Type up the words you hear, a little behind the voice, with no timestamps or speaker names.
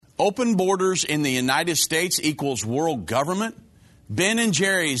Open borders in the United States equals world government. Ben &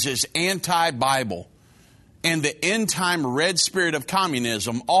 Jerry's is anti-Bible. And the end-time red spirit of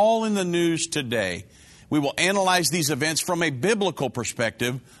communism, all in the news today. We will analyze these events from a biblical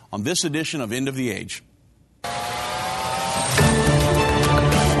perspective on this edition of End of the Age.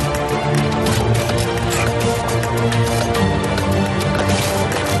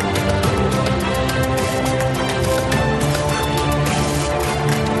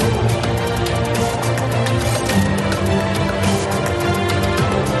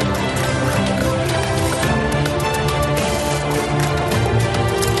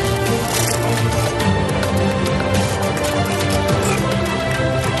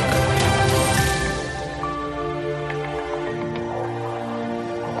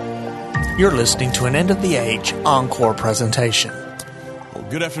 You're listening to an End of the Age encore presentation. Well,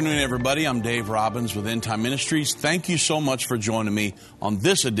 good afternoon, everybody. I'm Dave Robbins with End Time Ministries. Thank you so much for joining me on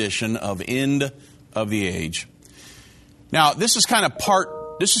this edition of End of the Age. Now, this is kind of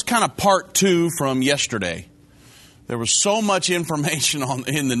part two from yesterday. There was so much information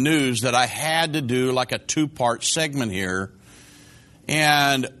in the news that I had to do like a two-part segment here.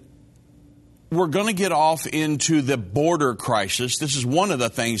 And we're going to get off into the border crisis. This is one of the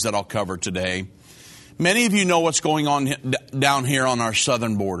things that I'll cover today. Many of you know what's going on down here on our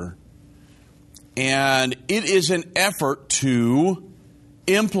southern border. And it is an effort to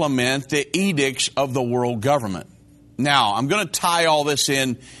implement the edicts of the world government. Now, I'm going to tie all this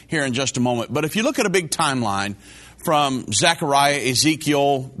in here in just a moment. But if you look at a big timeline from Zechariah,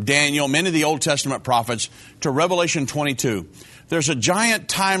 Ezekiel, Daniel, many of the Old Testament prophets, to Revelation 22, there's a giant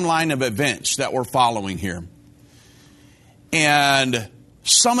timeline of events that we're following here. And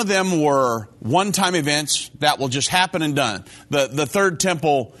some of them were one-time events that will just happen and done. The third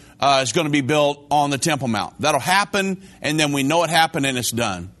temple is going to be built on the Temple Mount. That'll happen, and then we know it happened and it's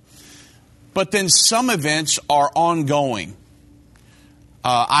done. But then some events are ongoing,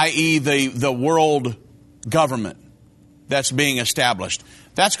 i.e. the world government that's being established.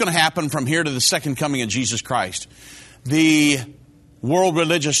 That's going to happen from here to the second coming of Jesus Christ. The world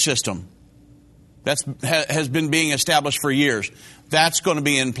religious system has been being established for years. That's going to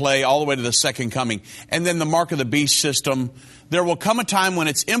be in play all the way to the second coming. And then the mark of the beast system. There will come a time when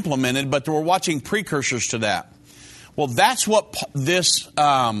it's implemented, but we're watching precursors to that. Well, that's what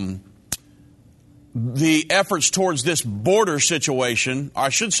the efforts towards this border situation, or I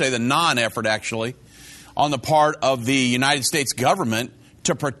should say the non-effort actually, on the part of the United States government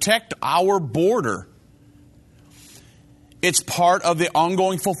to protect our border. It's part of the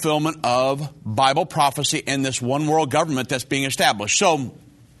ongoing fulfillment of Bible prophecy and this one world government that's being established. So,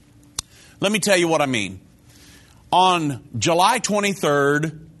 let me tell you what I mean. On July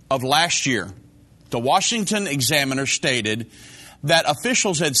 23rd of last year, the Washington Examiner stated that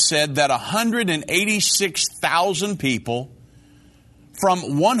officials had said that 186,000 people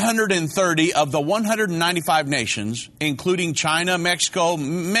from 130 of the 195 nations, including China, Mexico,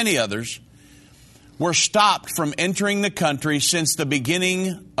 many others, were stopped from entering the country since the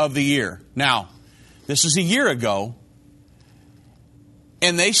beginning of the year. Now, this is a year ago,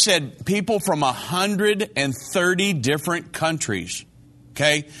 and they said people from 130 different countries.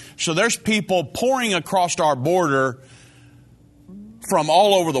 Okay? So there's people pouring across our border from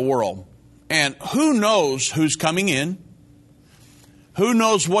all over the world. And who knows who's coming in? Who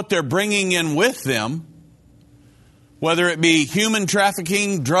knows what they're bringing in with them? Whether it be human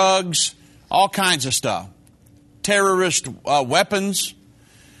trafficking, drugs, all kinds of stuff. Terrorist weapons.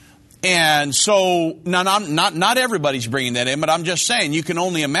 And so, now, not everybody's bringing that in, but I'm just saying, you can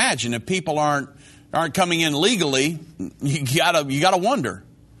only imagine if people aren't coming in legally, you gotta wonder.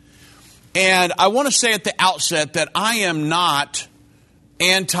 And I want to say at the outset that I am not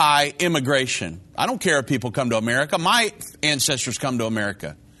anti-immigration. I don't care if people come to America. My ancestors come to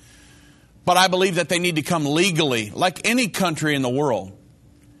America. But I believe that they need to come legally, like any country in the world.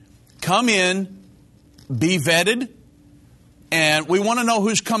 Come in, be vetted, and we want to know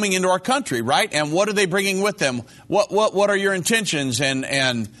who's coming into our country, right? And what are they bringing with them? What are your intentions?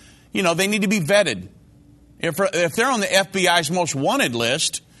 And you know, they need to be vetted. If they're on the FBI's most wanted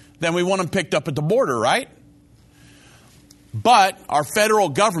list, then we want them picked up at the border, right? But our federal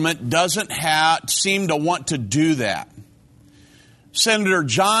government doesn't seem to want to do that. Senator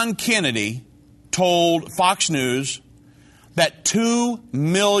John Kennedy told Fox News that 2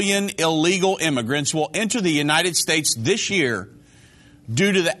 million illegal immigrants will enter the United States this year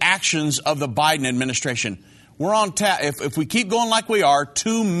due to the actions of the Biden administration. We're on tap. If we keep going like we are,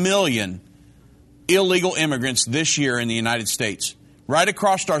 2 million illegal immigrants this year in the United States, right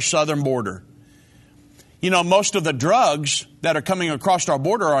across our southern border. You know, most of the drugs that are coming across our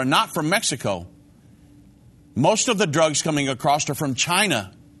border are not from Mexico. Most of the drugs coming across are from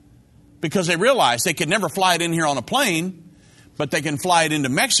China because they realize they could never fly it in here on a plane, but they can fly it into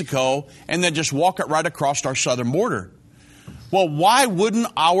Mexico and then just walk it right across our southern border. Well, why wouldn't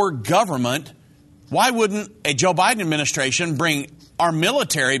our government, why wouldn't a Joe Biden administration bring our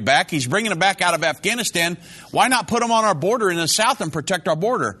military back? He's bringing them back out of Afghanistan. Why not put them on our border in the south and protect our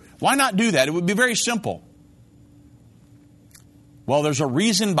border? Why not do that? It would be very simple. Well, there's a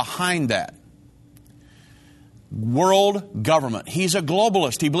reason behind that. World government. He's a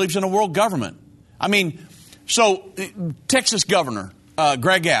globalist. He believes in a world government. I mean, so Texas Governor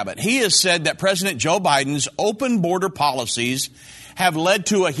Greg Abbott, he has said that President Joe Biden's open border policies have led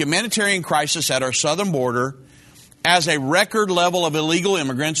to a humanitarian crisis at our southern border as a record level of illegal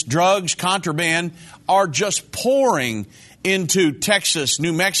immigrants, drugs, contraband are just pouring into Texas,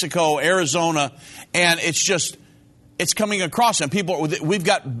 New Mexico, Arizona, and it's coming across. And people, we've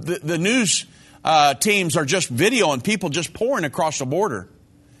got the news teams are just videoing people just pouring across the border.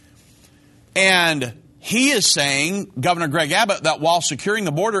 And he is saying, Governor Greg Abbott, that while securing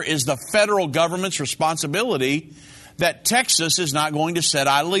the border is the federal government's responsibility, that Texas is not going to sit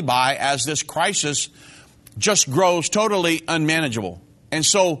idly by as this crisis just grows totally unmanageable. And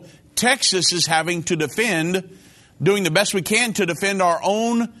so Texas is having to defend, doing the best we can to defend our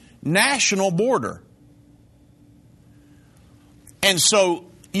own national border. And so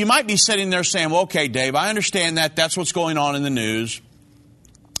you might be sitting there saying, well, okay, Dave, I understand that. That's what's going on in the news.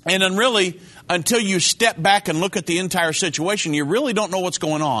 And then really, until you step back and look at the entire situation, you really don't know what's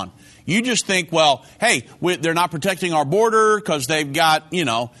going on. You just think, well, hey, they're not protecting our border because they've got, you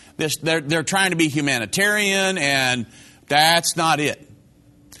know, this. They're trying to be humanitarian, and that's not it.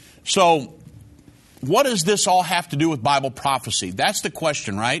 So what does this all have to do with Bible prophecy? That's the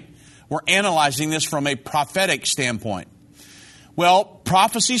question, right? We're analyzing this from a prophetic standpoint. Well,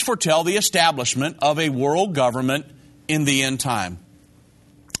 prophecies foretell the establishment of a world government in the end time.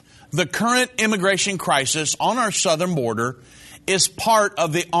 The current immigration crisis on our southern border is part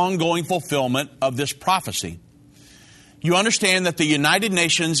of the ongoing fulfillment of this prophecy. You understand that the United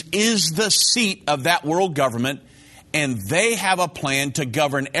Nations is the seat of that world government, and they have a plan to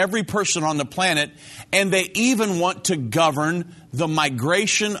govern every person on the planet, and they even want to govern the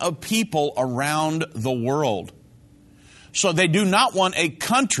migration of people around the world. So they do not want a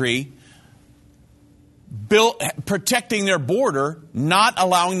country protecting their border, not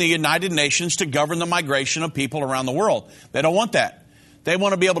allowing the United Nations to govern the migration of people around the world. They don't want that. They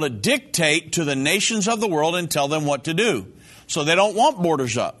want to be able to dictate to the nations of the world and tell them what to do. So they don't want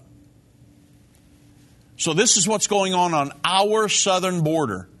borders up. So this is what's going on our southern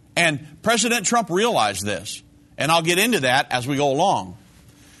border. And President Trump realized this. And I'll get into that as we go along.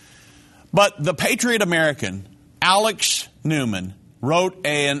 But the Patriot American, Alex Newman, wrote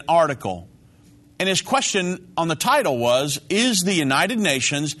an article. And his question on the title was, is the United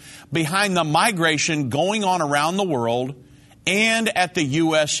Nations behind the migration going on around the world and at the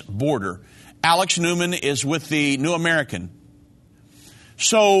U.S. border? Alex Newman is with the New American.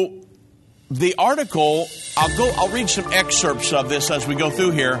 So the article, I'll read some excerpts of this as we go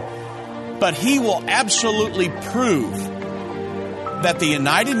through here, but he will absolutely prove that the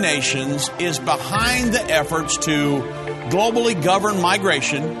United Nations is behind the efforts to globally govern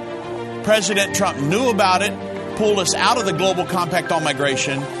migration. President Trump knew about it, pulled us out of the Global Compact on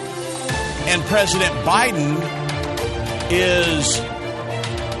Migration, and President Biden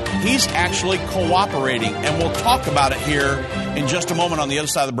he's actually cooperating, and we'll talk about it here in just a moment on the other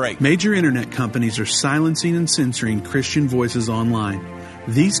side of the break. Major internet companies are silencing and censoring Christian voices online.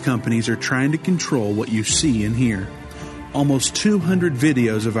 These companies are trying to control what you see and hear. Almost 200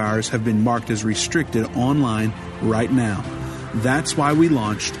 videos of ours have been marked as restricted online right now. That's why we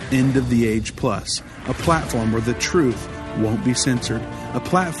launched End of the Age Plus, a platform where the truth won't be censored, a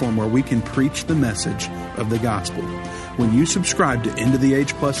platform where we can preach the message of the gospel. When you subscribe to End of the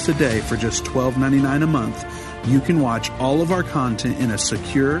Age Plus today for just $12.99 a month, you can watch all of our content in a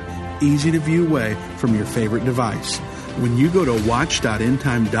secure, easy-to-view way from your favorite device. When you go to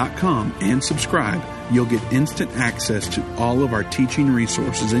watch.endtime.com and subscribe, you'll get instant access to all of our teaching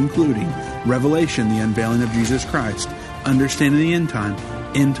resources, including Revelation, the Unveiling of Jesus Christ, Understanding the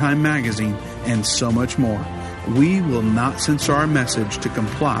End Time Magazine, and so much more. We will not censor our message to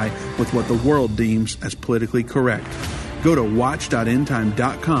comply with what the world deems as politically correct. Go to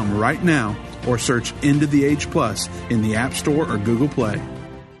watch.endtime.com right now or search End of the Age Plus in the App Store or Google Play.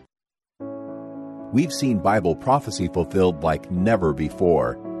 We've seen Bible prophecy fulfilled like never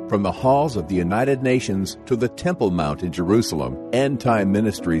before. From the halls of the United Nations to the Temple Mount in Jerusalem, End Time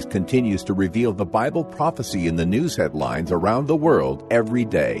Ministries continues to reveal the Bible prophecy in the news headlines around the world every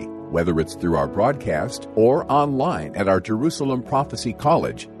day. Whether it's through our broadcast or online at our Jerusalem Prophecy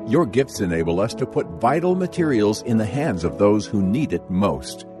College, your gifts enable us to put vital materials in the hands of those who need it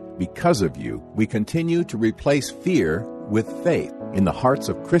most. Because of you, we continue to replace fear with faith in the hearts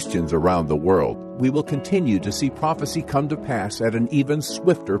of Christians around the world. We will continue to see prophecy come to pass at an even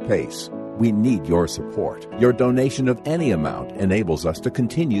swifter pace. We need your support. Your donation of any amount enables us to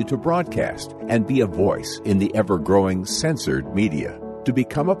continue to broadcast and be a voice in the ever-growing censored media. To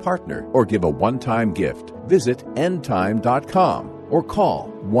become a partner or give a one-time gift, visit endtime.com or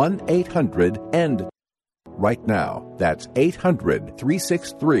call 1-800-END. Right now, that's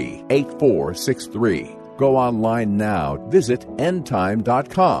 800-363-8463. Go online now. Visit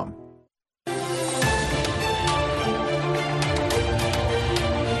endtime.com.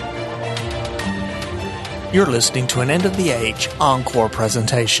 You're listening to an End of the Age Encore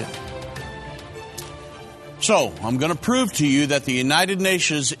presentation. So, I'm going to prove to you that the United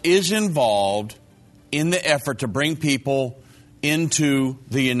Nations is involved in the effort to bring people into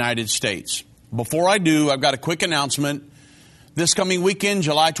the United States. Before I do, I've got a quick announcement. This coming weekend,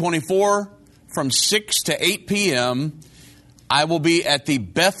 July 24, from 6 to 8 p.m., I will be at the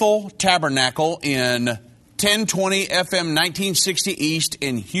Bethel Tabernacle in 1020 FM 1960 East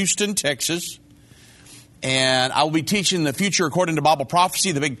in Houston, Texas. And I will be teaching the future according to Bible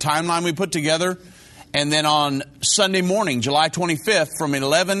prophecy, the big timeline we put together. And then on Sunday morning, July 25th, from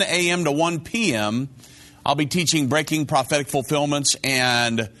 11 a.m. to 1 p.m., I'll be teaching breaking prophetic fulfillments.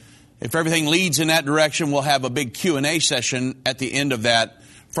 And if everything leads in that direction, we'll have a big Q&A session at the end of that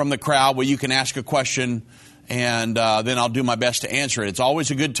from the crowd where you can ask a question, and then I'll do my best to answer it. It's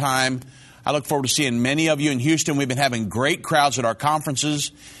always a good time. I look forward to seeing many of you in Houston. We've been having great crowds at our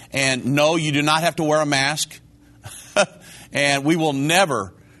conferences. And no, you do not have to wear a mask. And we will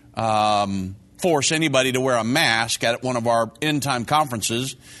never force anybody to wear a mask at one of our end-time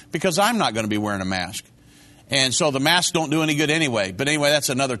conferences because I'm not going to be wearing a mask. And so the masks don't do any good anyway. But anyway, that's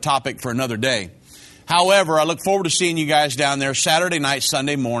another topic for another day. However, I look forward to seeing you guys down there Saturday night,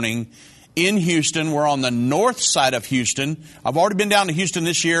 Sunday morning in Houston. We're on the north side of Houston. I've already been down to Houston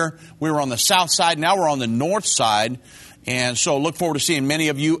this year. We were on the south side. Now we're on the north side. And so look forward to seeing many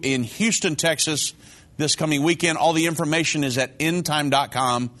of you in Houston, Texas this coming weekend. All the information is at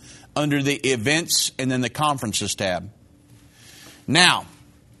endtime.com under the events and then the conferences tab. Now,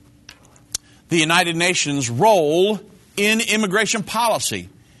 the United Nations' role in immigration policy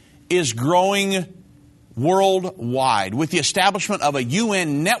is growing worldwide with the establishment of a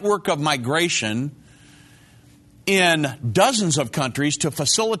UN network of migration in dozens of countries to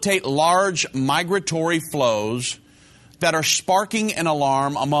facilitate large migratory flows that are sparking an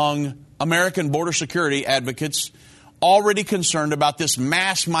alarm among American border security advocates already concerned about this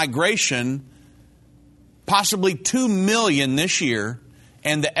mass migration, possibly 2 million this year,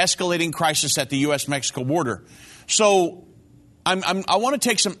 and the escalating crisis at the U.S.-Mexico border. So I want to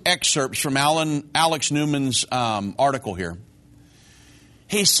take some excerpts from Alex Newman's article here.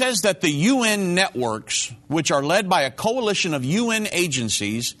 He says that the UN networks, which are led by a coalition of UN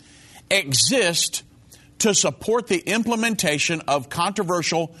agencies, exist to support the implementation of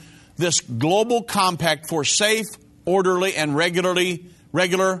this global compact for safe, orderly, and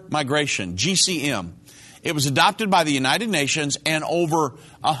regular migration, GCM. It was adopted by the United Nations and over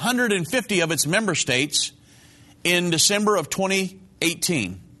 150 of its member states in December of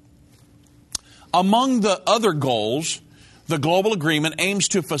 2018. Among the other goals, the global agreement aims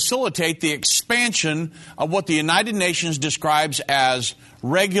to facilitate the expansion of what the United Nations describes as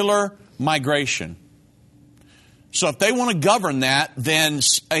regular migration. So if they want to govern that, then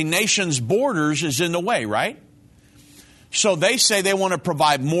a nation's borders is in the way, right? So they say they want to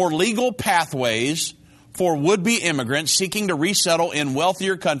provide more legal pathways for would-be immigrants seeking to resettle in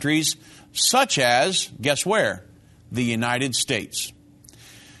wealthier countries such as, guess where? The United States.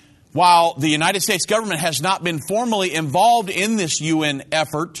 While the United States government has not been formally involved in this UN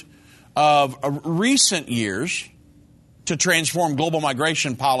effort of recent years to transform global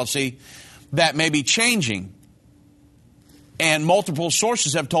migration policy, that may be changing. And multiple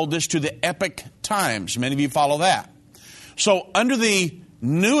sources have told this to the Epoch Times. Many of you follow that. So under the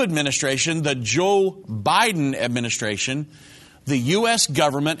new administration, the Joe Biden administration, the U.S.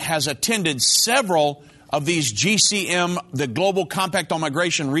 government has attended several of these GCM, the Global Compact on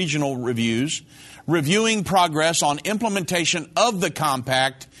Migration regional reviews, reviewing progress on implementation of the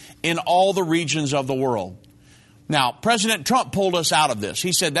compact in all the regions of the world. Now, President Trump pulled us out of this.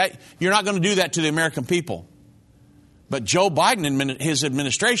 He said that you're not going to do that to the American people. But Joe Biden and his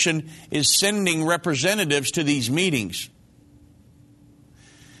administration is sending representatives to these meetings.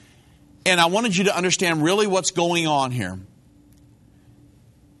 And I wanted you to understand really what's going on here.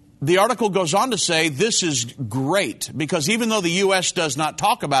 The article goes on to say this is great because even though the U.S. does not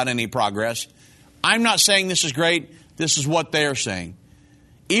talk about any progress, I'm not saying this is great. This is what they're saying.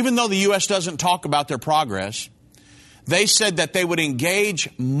 Even though the U.S. doesn't talk about their progress, they said that they would engage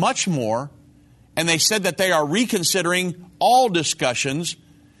much more, and they said that they are reconsidering all discussions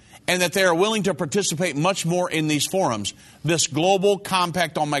and that they are willing to participate much more in these forums. This global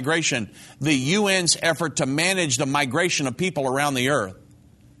compact on migration, the UN's effort to manage the migration of people around the earth.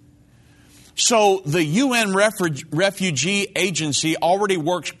 So the UN Refugee Agency already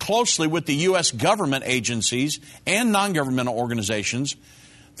works closely with the U.S. government agencies and non-governmental organizations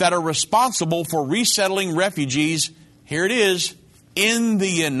that are responsible for resettling refugees, here it is, in the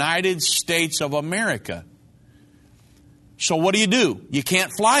United States of America. So what do? You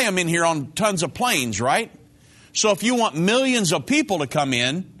can't fly them in here on tons of planes, right? So if you want millions of people to come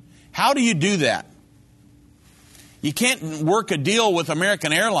in, how do you do that? You can't work a deal with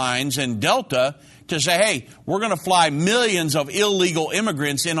American Airlines and Delta to say, hey, we're going to fly millions of illegal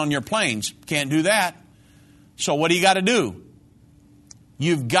immigrants in on your planes. Can't do that. So what do you got to do?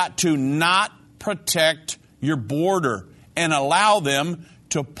 You've got to not protect your border and allow them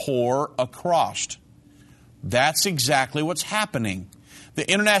to pour across. That's exactly what's happening.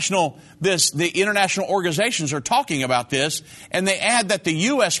 The international organizations are talking about this, and they add that the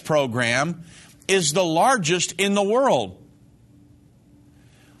U.S. program is the largest in the world.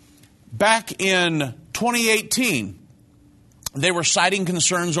 Back in 2018, they were citing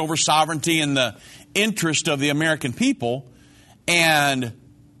concerns over sovereignty and the interest of the American people, and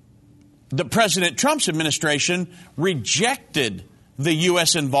the President Trump's administration rejected the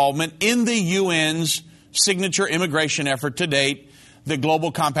U.S. involvement in the UN's signature immigration effort to date, the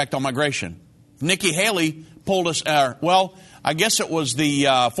Global Compact on Migration. Nikki Haley pulled us, I guess it was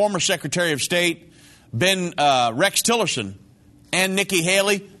the former Secretary of State, Rex Tillerson, and Nikki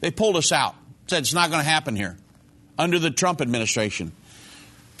Haley, they pulled us out. Said it's not going to happen here under the Trump administration.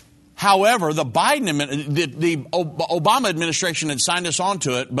 However, the Obama administration had signed us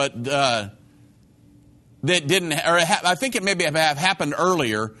onto it, but that didn't, or I think it maybe have happened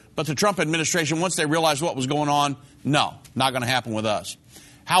earlier, but the Trump administration, once they realized what was going on, no, not going to happen with us.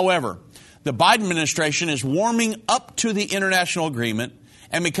 However, the Biden administration is warming up to the international agreement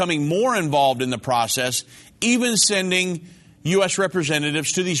and becoming more involved in the process, even sending U.S.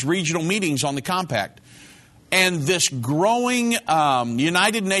 representatives to these regional meetings on the compact. And this growing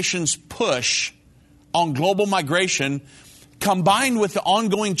United Nations push on global migration, combined with the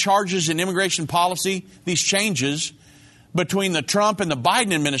ongoing charges in immigration policy, these changes between the Trump and the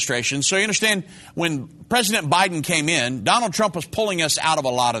Biden administration. So you understand, when President Biden came in, Donald Trump was pulling us out of a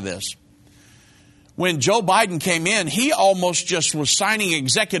lot of this. When Joe Biden came in, he almost just was signing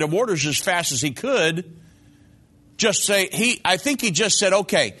executive orders as fast as he could. I think he just said,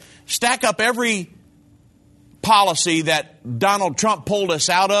 okay, stack up every policy that Donald Trump pulled us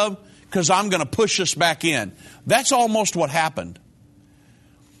out of, because I'm going to push us back in. That's almost what happened.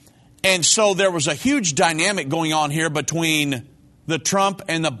 And so there was a huge dynamic going on here between the Trump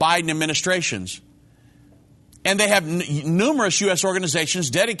and the Biden administrations. And they have numerous U.S. organizations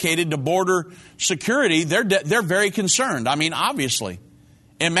dedicated to border security. They're very concerned. I mean, obviously.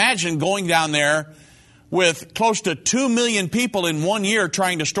 Imagine going down there with close to 2 million people in 1 year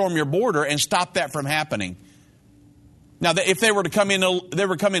trying to storm your border and stop that from happening. Now, if they were to come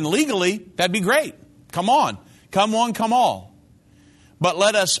in legally, that'd be great. Come on. Come one, come all. But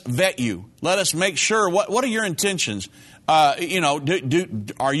let us vet you. Let us make sure, what are your intentions? Are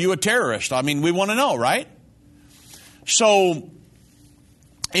you a terrorist? I mean, we want to know, right? So,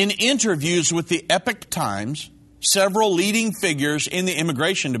 in interviews with the Epoch Times, several leading figures in the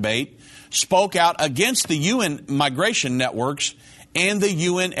immigration debate spoke out against the UN migration networks and the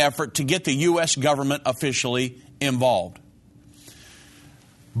UN effort to get the U.S. government officially involved.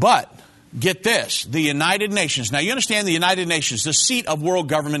 But, get this, the United Nations. Now, you understand the United Nations, the seat of world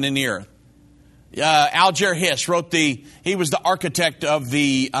government in the earth. Alger Hiss he was the architect of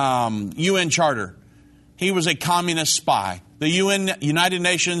the UN Charter. He was a communist spy. The United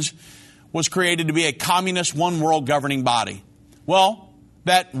Nations was created to be a communist one world governing body. Well,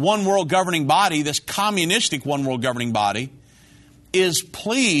 that one world governing body, this communistic one world governing body, is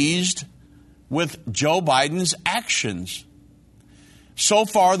pleased with Joe Biden's actions. So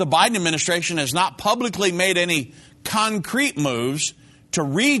far, the Biden administration has not publicly made any concrete moves to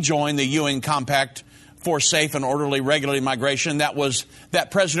rejoin the UN Compact for safe and orderly regulated migration that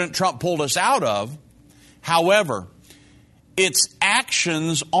President Trump pulled us out of. However, its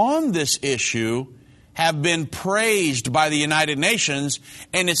actions on this issue have been praised by the United Nations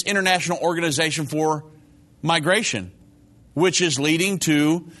and its International Organization for Migration, which is leading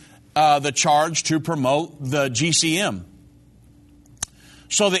to the charge to promote the GCM.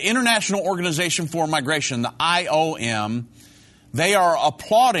 So the International Organization for Migration, the IOM, they are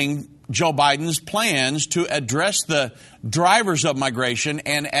applauding Joe Biden's plans to address the drivers of migration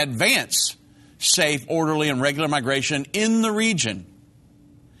and advance safe, orderly, and regular migration in the region.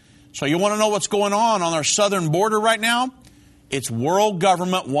 So you want to know what's going on our southern border right now? It's World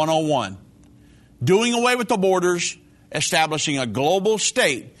Government 101. Doing away with the borders, establishing a global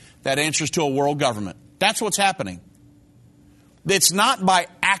state that answers to a world government. That's what's happening. It's not by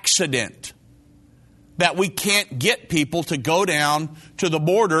accident that we can't get people to go down to the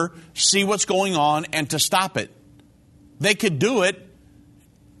border, see what's going on, and to stop it. They could do it.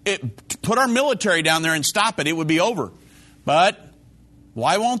 Put our military down there and stop it. It would be over. But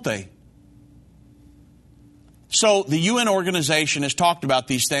why won't they? So the UN organization has talked about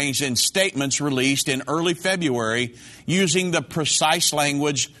these things in statements released in early February using the precise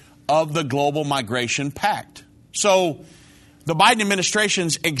language of the Global Migration Pact. So the Biden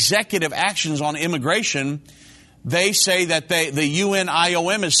administration's executive actions on immigration, they say that the UN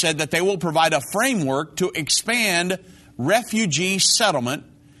IOM has said that they will provide a framework to expand refugee settlement.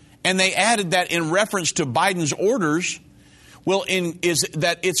 And they added that in reference to Biden's orders, is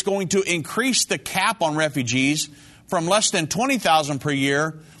that it's going to increase the cap on refugees from less than 20,000 per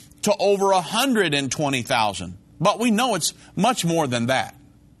year to over 120,000. But we know it's much more than that.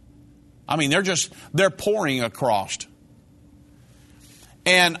 I mean, they're pouring across.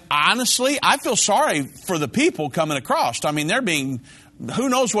 And honestly, I feel sorry for the people coming across. I mean, who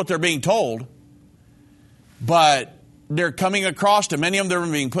knows what they're being told, but they're coming across, and many of them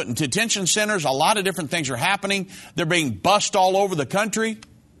are being put in detention centers. A lot of different things are happening. They're being bussed all over the country.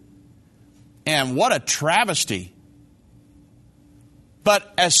 And what a travesty.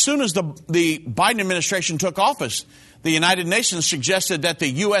 But as soon as the Biden administration took office, the United Nations suggested that the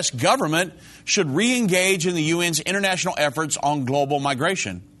U.S. government should re-engage in the UN's international efforts on global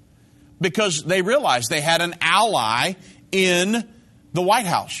migration because they realized they had an ally in the White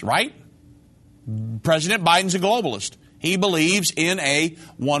House, right? President Biden's a globalist. He believes in a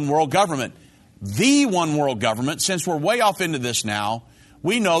one world government. The one world government, since we're way off into this now,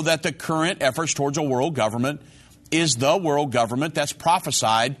 we know that the current efforts towards a world government is the world government that's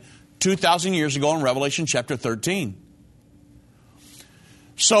prophesied 2,000 years ago in Revelation chapter 13.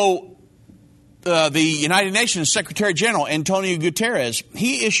 So the United Nations Secretary General Antonio Guterres,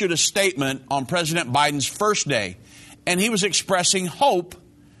 he issued a statement on President Biden's first day, and he was expressing hope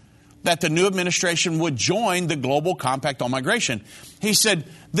that the new administration would join the Global Compact on Migration. He said,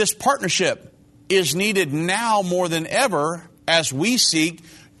 this partnership is needed now more than ever as we seek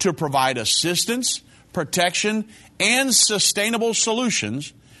to provide assistance, protection, and sustainable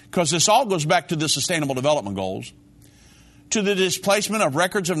solutions, because this all goes back to the Sustainable Development Goals, to the displacement of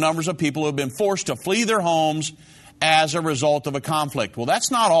records of numbers of people who have been forced to flee their homes as a result of a conflict. Well,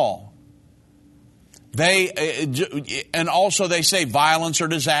 that's not all. And also they say violence or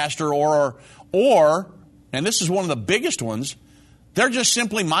disaster or, and this is one of the biggest ones, they're just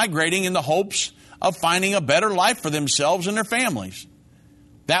simply migrating in the hopes of finding a better life for themselves and their families.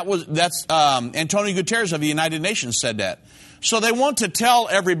 That's Antonio Guterres of the United Nations said that. So they want to tell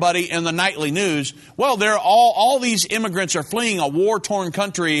everybody in the nightly news, well, they're all these immigrants are fleeing a war-torn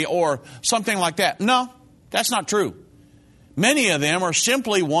country or something like that. No, that's not true. Many of them are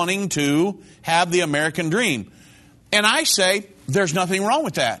simply wanting to have the American dream. And I say there's nothing wrong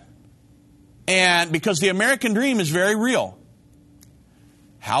with that. And because the American dream is very real.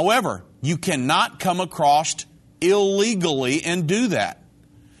 However, you cannot come across illegally and do that.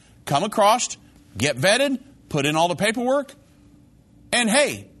 Come across, get vetted, put in all the paperwork, and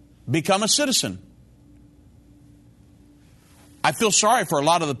hey, become a citizen. I feel sorry for a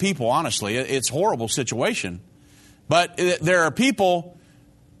lot of the people, honestly. It's a horrible situation. But there are people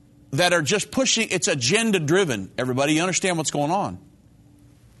that are just pushing, it's agenda driven. Everybody, you understand what's going on.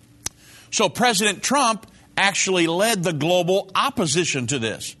 So President Trump actually led the global opposition to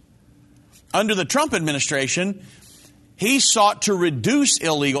this. Under the Trump administration, he sought to reduce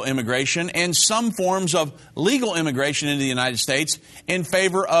illegal immigration and some forms of legal immigration into the United States in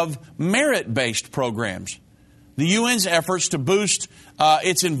favor of merit-based programs. The UN's efforts to boost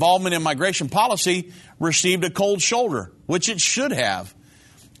its involvement in migration policy received a cold shoulder, which it should have.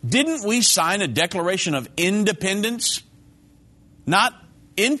 Didn't we sign a Declaration of Independence? Not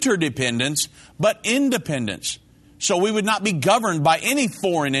interdependence, but independence. So we would not be governed by any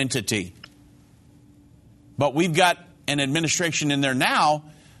foreign entity. But we've got an administration in there now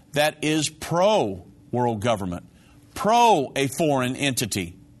that is pro-world government, pro a foreign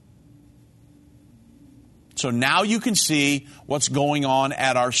entity. So now you can see what's going on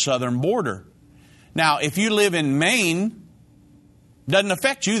at our southern border. Now, if you live in Maine, it doesn't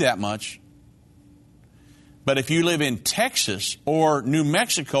affect you that much. But if you live in Texas or New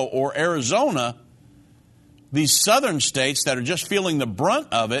Mexico or Arizona, these southern states that are just feeling the brunt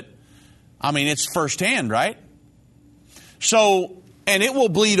of it, I mean, it's firsthand, right? So, and it will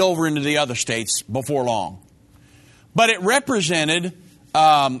bleed over into the other states before long. But it represented,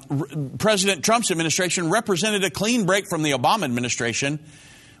 President Trump's administration represented a clean break from the Obama administration,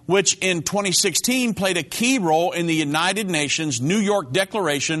 which in 2016 played a key role in the United Nations New York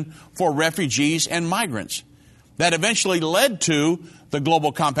Declaration for Refugees and Migrants. That eventually led to the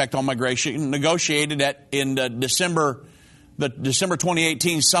Global Compact on Migration negotiated in the December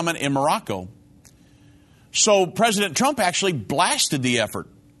 2018 summit in Morocco. So President Trump actually blasted the effort.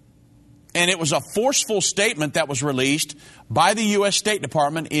 And it was a forceful statement that was released by the U.S. State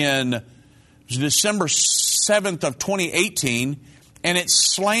Department in December 7th of 2018, and it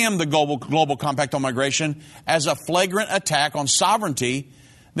slammed the Global Compact on Migration as a flagrant attack on sovereignty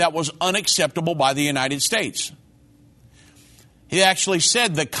that was unacceptable by the United States. He actually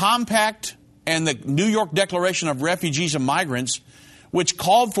said the compact and the New York Declaration of Refugees and Migrants, which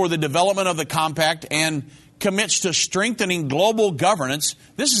called for the development of the compact and commits to strengthening global governance.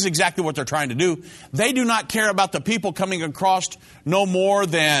 This is exactly what they're trying to do. They do not care about the people coming across no more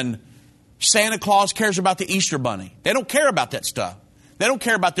than Santa Claus cares about the Easter Bunny. They don't care about that stuff. They don't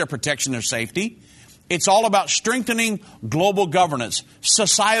care about their protection, their safety. It's all about strengthening global governance,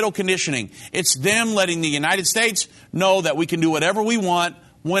 societal conditioning. It's them letting the United States know that we can do whatever we want,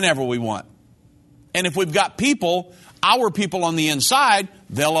 whenever we want. And if we've got people, our people on the inside,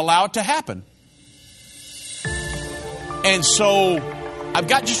 they'll allow it to happen. And so I've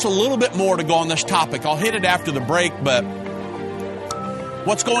got just a little bit more to go on this topic. I'll hit it after the break, but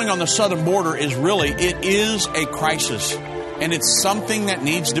what's going on the southern border is really, it is a crisis. And it's something that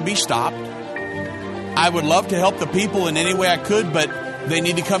needs to be stopped. I would love to help the people in any way I could, but they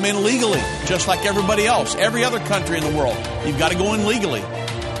need to come in legally, just like everybody else. Every other country in the world, you've got to go in legally.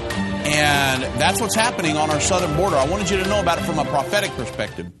 And that's what's happening on our southern border. I wanted you to know about it from a prophetic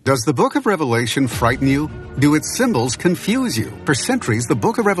perspective. Does the book of Revelation frighten you? Do its symbols confuse you? For centuries, the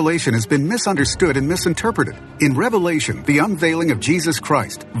book of Revelation has been misunderstood and misinterpreted. In Revelation, the unveiling of Jesus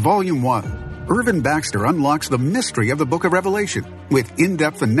Christ, Volume 1, Irvin Baxter unlocks the mystery of the book of Revelation with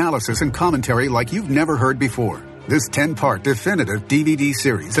in-depth analysis and commentary like you've never heard before. This 10-part definitive DVD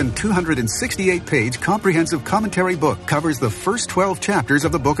series and 268-page comprehensive commentary book covers the first 12 chapters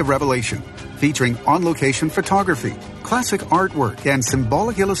of the book of Revelation, featuring on-location photography, classic artwork, and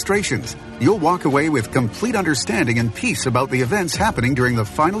symbolic illustrations. You'll walk away with complete understanding and peace about the events happening during the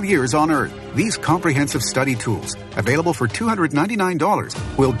final years on Earth. These comprehensive study tools, available for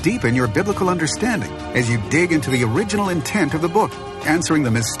 $299, will deepen your biblical understanding as you dig into the original intent of the book, answering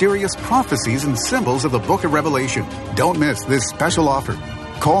the mysterious prophecies and symbols of the book of Revelation. Don't miss this special offer.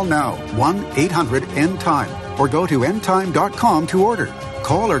 Call now, 1-800-END-TIME, or go to endtime.com to order.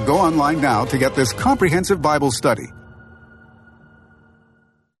 Call or go online now to get this comprehensive Bible study.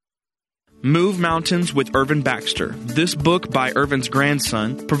 Move Mountains with Irvin Baxter. This book by Irvin's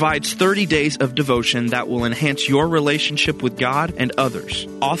grandson provides 30 days of devotion that will enhance your relationship with God and others.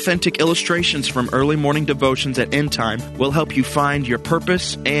 Authentic illustrations from early morning devotions at End Time will help you find your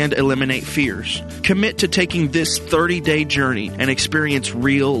purpose and eliminate fears. Commit to taking this 30-day journey and experience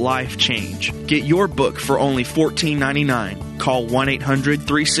real life change. Get your book for only $14.99. Call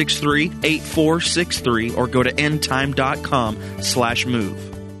 1-800-363-8463 or go to endtime.com/move.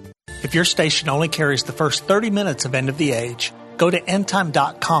 If your station only carries the first 30 minutes of End of the Age, go to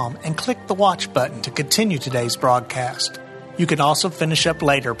endtime.com and click the watch button to continue today's broadcast. You can also finish up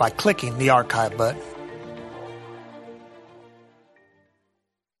later by clicking the archive button.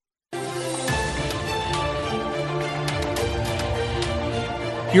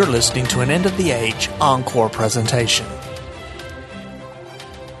 You're listening to an End of the Age encore presentation.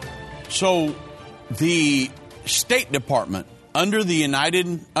 So the State Department under the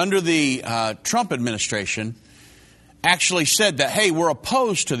Trump administration actually said that, hey, we're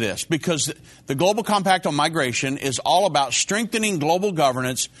opposed to this because the Global Compact on Migration is all about strengthening global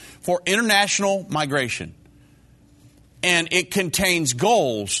governance for international migration. And it contains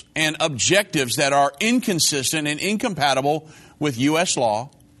goals and objectives that are inconsistent and incompatible with U.S. law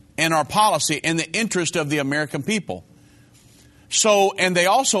and our policy in the interest of the American people. So, and they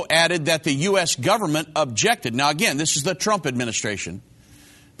also added that the U.S. government objected. Now, again, this is the Trump administration.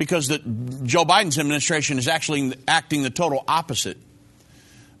 because Joe Biden's administration is actually acting the total opposite.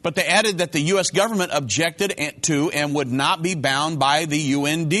 But they added that the U.S. government objected to and would not be bound by the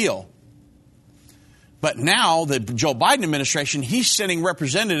UN deal. But now the Joe Biden administration, he's sending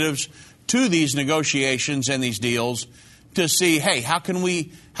representatives to these negotiations and these deals to see, hey, how can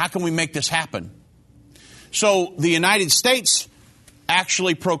we make this happen? So the United States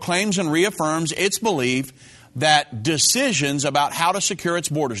actually proclaims and reaffirms its belief that decisions about how to secure its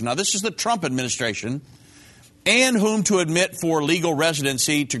borders, now this is the Trump administration, and whom to admit for legal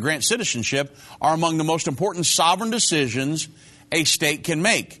residency to grant citizenship are among the most important sovereign decisions a state can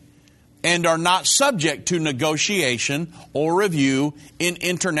make and are not subject to negotiation or review in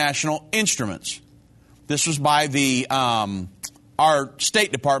international instruments. This was by our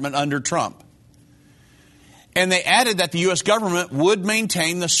State Department under Trump. And they added that the U.S. government would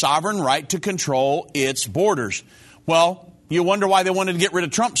maintain the sovereign right to control its borders. Well, you wonder why they wanted to get rid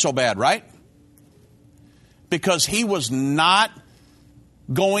of Trump so bad, right? Because he was not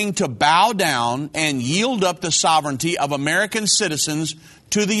going to bow down and yield up the sovereignty of American citizens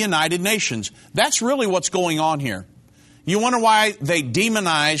to the United Nations. That's really what's going on here. You wonder why they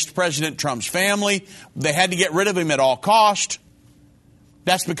demonized President Trump's family. They had to get rid of him at all cost.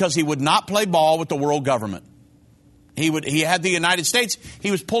 That's because he would not play ball with the world government. He had the United States. He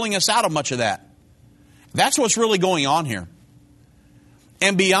was pulling us out of much of that. That's what's really going on here.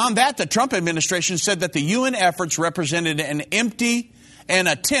 And beyond that, the Trump administration said that the UN efforts represented an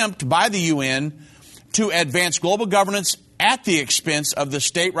attempt by the UN to advance global governance at the expense of the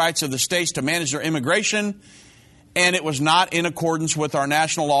state rights of the states to manage their immigration, and it was not in accordance with our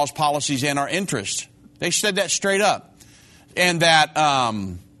national laws, policies, and our interests. They said that straight up. And that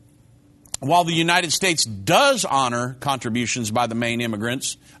while the United States does honor contributions by the main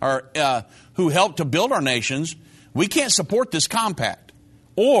immigrants who helped to build our nations, we can't support this compact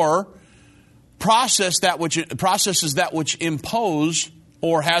or processes that which impose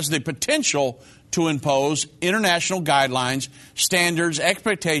or has the potential to impose international guidelines, standards,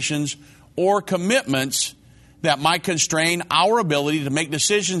 expectations, or commitments that might constrain our ability to make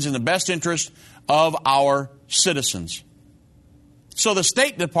decisions in the best interest of our citizens. So the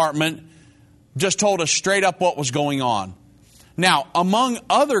State Department just told us straight up what was going on. Now, among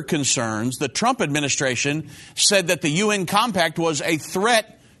other concerns, the Trump administration said that the UN compact was a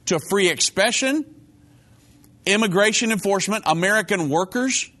threat to free expression, immigration enforcement, American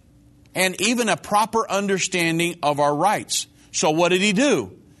workers, and even a proper understanding of our rights. So what did he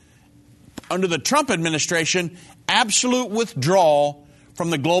do? Under the Trump administration, absolute withdrawal from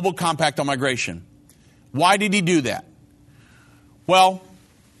the global compact on migration. Why did he do that? Well,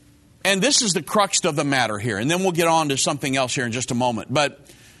 and this is the crux of the matter here, and then we'll get on to something else here in just a moment. But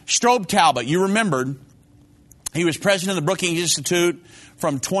Strobe Talbott, you remembered, he was president of the Brookings Institute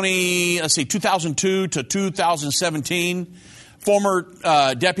from 2002 to 2017,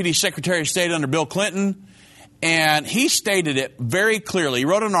 former Deputy Secretary of State under Bill Clinton, and he stated it very clearly. He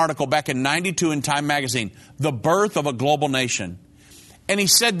wrote an article back in 92 in Time magazine, The Birth of a Global Nation. And he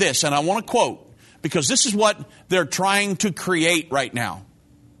said this, and I want to quote, because this is what they're trying to create right now.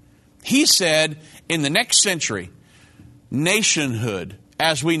 He said, in the next century, nationhood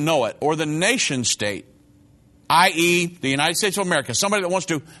as we know it, or the nation state, i.e. the United States of America, somebody that wants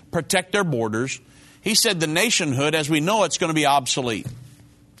to protect their borders, he said the nationhood as we know it's going to be obsolete.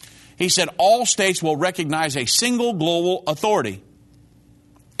 He said all states will recognize a single global authority.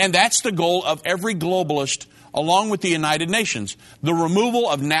 And that's the goal of every globalist along with the United Nations. The removal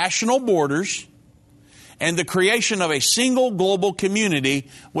of national borders and the creation of a single global community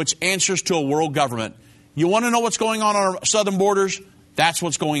which answers to a world government. You want to know what's going on our southern borders? That's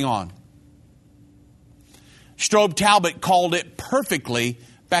what's going on. Strobe Talbott called it perfectly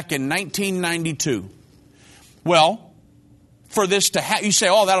back in 1992. Well, for this to happen, you say,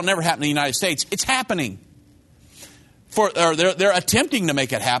 oh, that'll never happen in the United States. It's happening. They're attempting to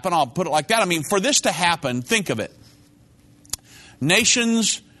make it happen. I'll put it like that. I mean, for this to happen, think of it.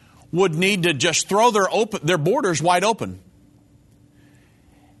 Nations would need to just throw their borders wide open.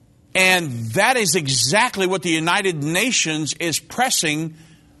 And that is exactly what the United Nations is pressing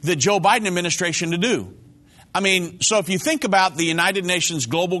the Joe Biden administration to do. I mean, so if you think about the United Nations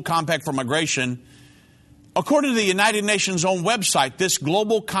Global Compact for Migration, according to the United Nations' own website, this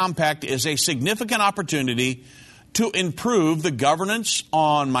global compact is a significant opportunity to improve the governance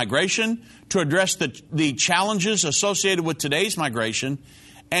on migration, to address the challenges associated with today's migration,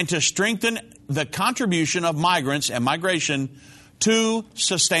 and to strengthen the contribution of migrants and migration to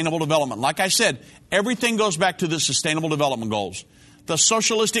sustainable development. Like I said, everything goes back to the Sustainable Development Goals, the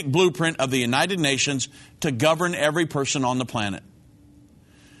socialistic blueprint of the United Nations to govern every person on the planet.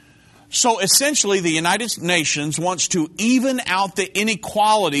 So essentially, the United Nations wants to even out the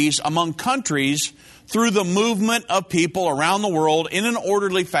inequalities among countries through the movement of people around the world in an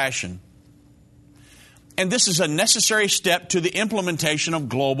orderly fashion. And this is a necessary step to the implementation of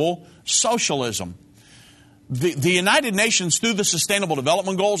global socialism. The United Nations, through the Sustainable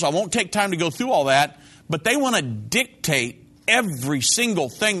Development Goals, I won't take time to go through all that, but they want to dictate every single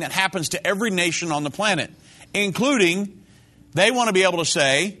thing that happens to every nation on the planet, including they want to be able to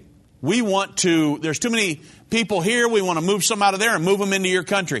say, there's too many people here, we want to move some out of there and move them into your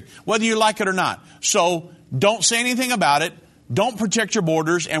country, whether you like it or not. So don't say anything about it, don't protect your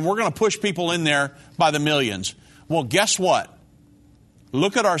borders, and we're going to push people in there by the millions. Well, guess what?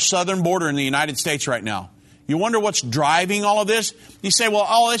 Look at our southern border in the United States right now. You wonder what's driving all of this? You say,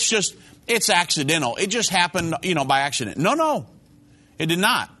 well, it's accidental. It just happened, by accident. No, it did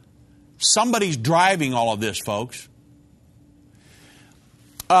not. Somebody's driving all of this, folks.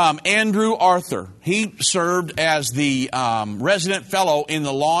 Andrew Arthur, he served as the resident fellow in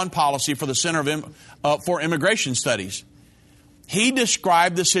the Law and Policy for the Center for Immigration Studies. He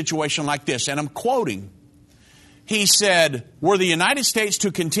described the situation like this, and I'm quoting. He said, were the United States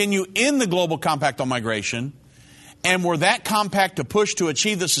to continue in the Global Compact on Migration, and were that compact to push to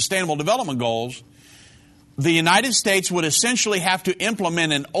achieve the Sustainable Development Goals, the United States would essentially have to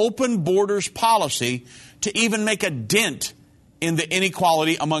implement an open borders policy to even make a dent in the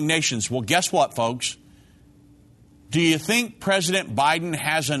inequality among nations. Well, guess what, folks? Do you think President Biden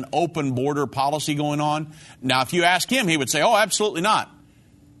has an open border policy going on? Now, if you ask him, he would say, oh, absolutely not.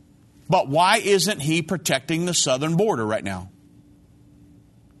 But why isn't he protecting the southern border right now?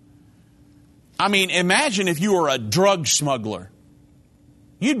 I mean, imagine if you were a drug smuggler.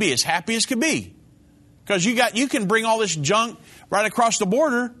 You'd be as happy as could be. Because you can bring all this junk right across the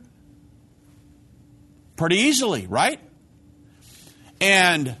border pretty easily, right?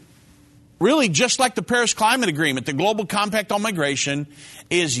 And really, just like the Paris Climate Agreement, the Global Compact on Migration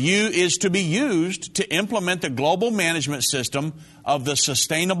is to be used to implement the global management system of the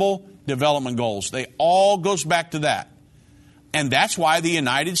Sustainable Development Goals. They all goes back to that. And that's why the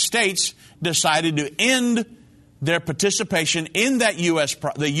United States decided to end their participation in that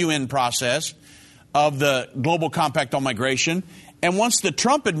the UN process of the Global Compact on Migration. And once the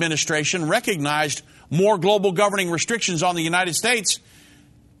Trump administration recognized more global governing restrictions on the United States,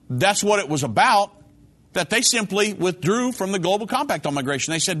 that's what it was about, that they simply withdrew from the Global Compact on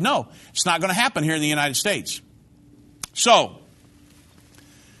Migration. They said, no, it's not going to happen here in the United States. So,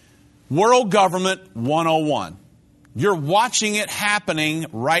 World Government 101. You're watching it happening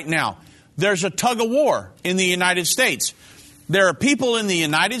right now. There's a tug of war in the United States. There are people in the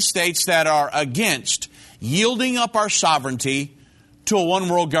United States that are against yielding up our sovereignty to a one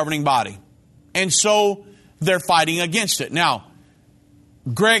world governing body. And so they're fighting against it. Now,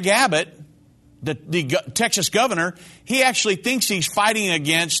 Greg Abbott, the Texas governor, he actually thinks he's fighting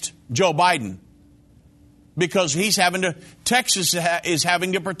against Joe Biden because Texas is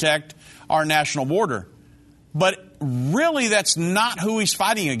having to protect our national border. But really, that's not who he's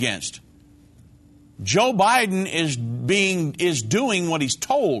fighting against. Joe Biden is doing what he's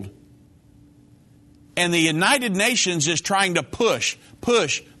told. And the United Nations is trying to push.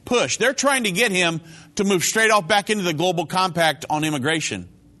 They're trying to get him to move straight off back into the Global Compact on immigration.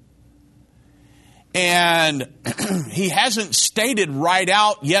 And he hasn't stated right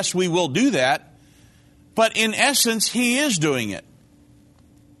out, yes, we will do that. But in essence, he is doing it.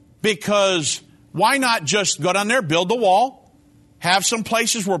 Because why not just go down there, build the wall, have some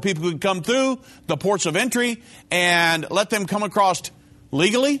places where people can come through, the ports of entry, and let them come across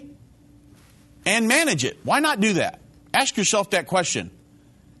legally and manage it? Why not do that? Ask yourself that question.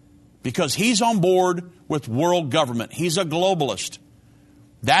 Because he's on board with world government. He's a globalist.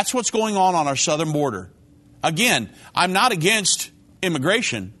 That's what's going on our southern border. Again, I'm not against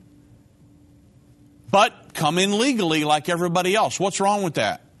immigration, but come in legally like everybody else. What's wrong with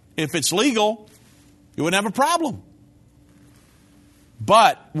that? If it's legal, you wouldn't have a problem.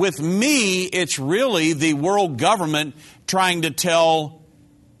 But with me, it's really the world government trying to tell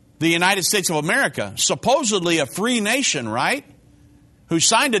the United States of America, supposedly a free nation, right? Who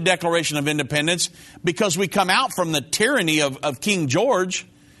signed a Declaration of Independence because we come out from the tyranny of King George.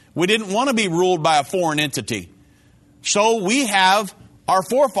 We didn't want to be ruled by a foreign entity. So we have our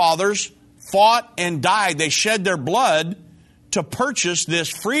forefathers fought and died. They shed their blood to purchase this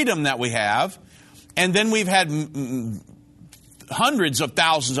freedom that we have. And then we've had hundreds of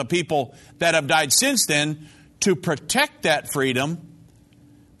thousands of people that have died since then to protect that freedom.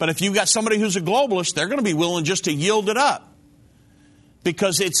 But if you've got somebody who's a globalist, they're going to be willing just to yield it up.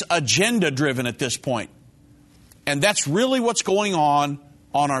 Because it's agenda-driven at this point. And that's really what's going on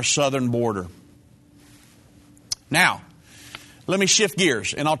on our southern border. Now, let me shift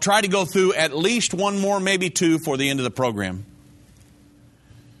gears, and I'll try to go through at least one more, maybe two, for the end of the program.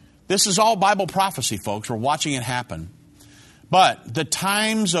 This is all Bible prophecy, folks. We're watching it happen. But the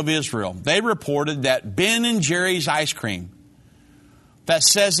Times of Israel, they reported that Ben & Jerry's ice cream, that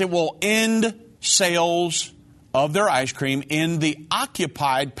says it will end sales of their ice cream in the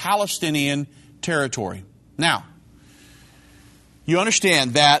occupied Palestinian territory. Now, you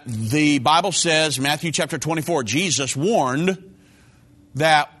understand that the Bible says, Matthew chapter 24, Jesus warned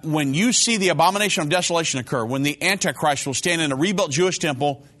that when you see the abomination of desolation occur, when the Antichrist will stand in a rebuilt Jewish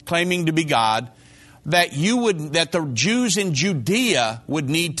temple claiming to be God, that the Jews in Judea would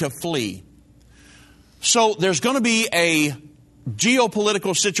need to flee. So there's going to be a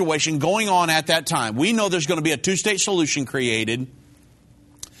geopolitical situation going on at that time. We know there's going to be a two-state solution created,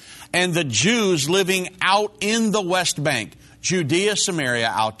 and the Jews living out in the West Bank, Judea, Samaria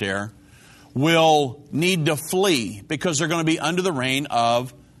out there, will need to flee because they're going to be under the reign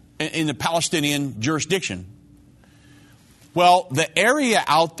of, in the Palestinian jurisdiction. Well, the area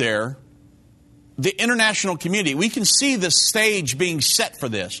out there, the international community, we can see the stage being set for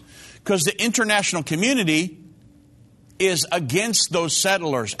this because the international community is against those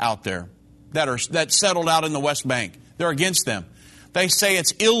settlers out there that settled out in the West Bank. They're against them. They say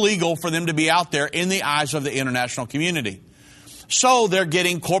it's illegal for them to be out there in the eyes of the international community. So they're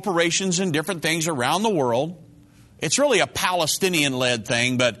getting corporations and different things around the world. It's really a Palestinian-led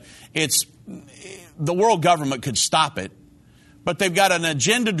thing, but the world government could stop it. But they've got an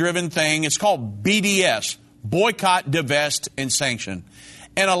agenda-driven thing. It's called BDS, Boycott, Divest, and Sanction.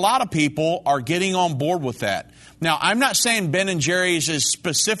 And a lot of people are getting on board with that. Now, I'm not saying Ben & Jerry's is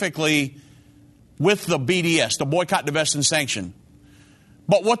specifically with the BDS, the Boycott, Divest, and Sanction.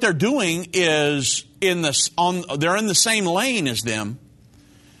 But what they're doing is they're in the same lane as them.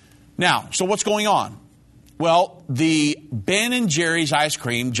 Now, so what's going on? Well, the Ben & Jerry's ice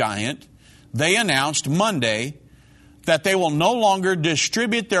cream giant, they announced Monday that they will no longer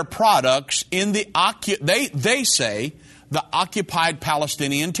distribute their products in the they say the occupied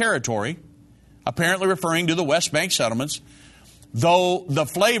Palestinian territory, apparently referring to the West Bank settlements, though the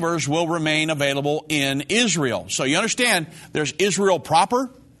flavors will remain available in Israel. So you understand, there's Israel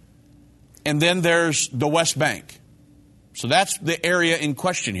proper, and then there's the West Bank. So that's the area in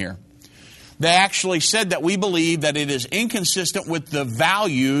question here. They actually said that we believe that it is inconsistent with the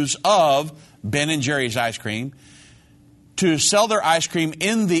values of Ben & Jerry's ice cream to sell their ice cream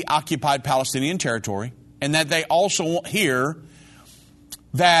in the occupied Palestinian territory, and that they also hear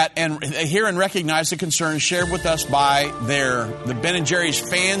and recognize the concerns shared with us by the Ben & Jerry's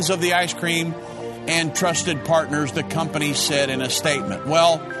fans of the ice cream and trusted partners, the company said in a statement.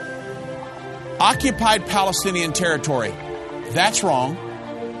 Well, occupied Palestinian territory, that's wrong.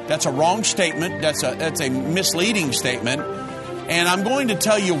 That's a wrong statement. That's a misleading statement. And I'm going to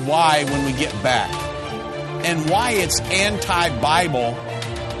tell you why when we get back, and why it's anti-Bible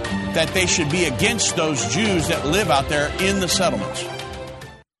that they should be against those Jews that live out there in the settlements.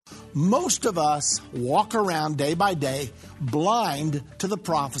 Most of us walk around day by day blind to the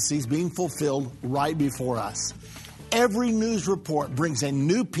prophecies being fulfilled right before us. Every news report brings a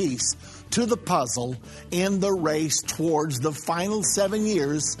new piece to the puzzle in the race towards the final 7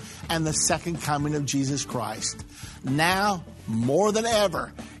 years and the second coming of Jesus Christ. Now, more than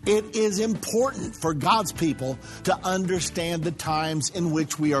ever, it is important for God's people to understand the times in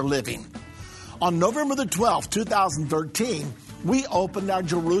which we are living. On November the 12th, 2013, we opened our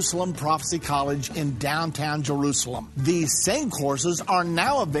Jerusalem Prophecy College in downtown Jerusalem. These same courses are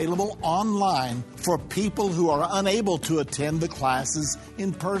now available online for people who are unable to attend the classes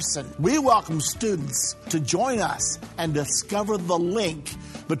in person. We welcome students to join us and discover the link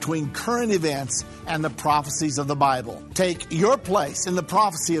between current events and the prophecies of the Bible. Take your place in the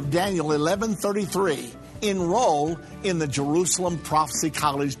prophecy of Daniel 11:33. Enroll in the Jerusalem Prophecy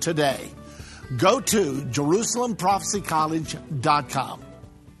College today. Go to JerusalemProphecyCollege.com.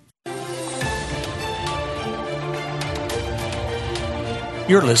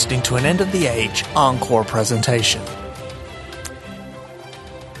 You're listening to an End of the Age encore presentation.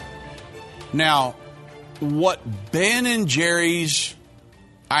 Now, what Ben & Jerry's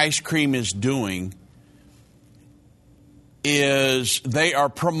ice cream is doing is they are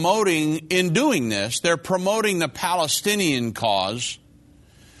promoting, in doing this, they're promoting the Palestinian cause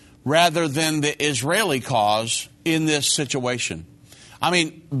rather than the Israeli cause in this situation. I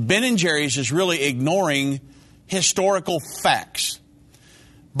mean, Ben & Jerry's is really ignoring historical facts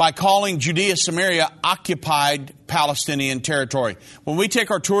by calling Judea, Samaria occupied Palestinian territory. When we take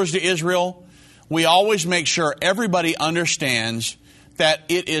our tours to Israel, we always make sure everybody understands that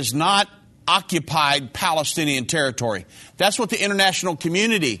it is not occupied Palestinian territory. That's what the international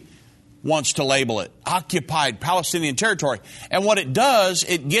community wants to label it, occupied Palestinian territory. And what it does,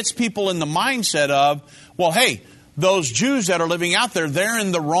 it gets people in the mindset of, well, hey, those Jews that are living out there, they're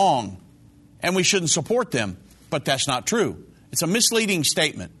in the wrong, and we shouldn't support them. But that's not true. It's a misleading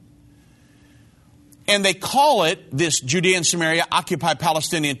statement. And they call it, this Judea and Samaria, occupied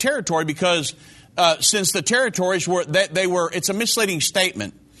Palestinian territory, because since the territories it's a misleading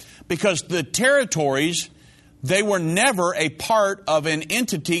statement, because the territories, they were never a part of an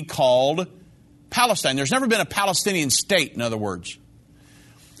entity called Palestine. There's never been a Palestinian state, in other words.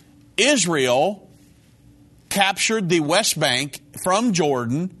 Israel captured the West Bank from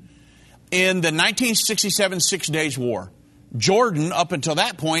Jordan in the 1967 Six Days War. Jordan, up until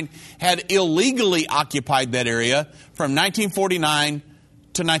that point, had illegally occupied that area from 1949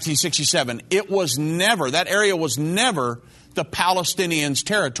 to 1967. That area was never the Palestinians'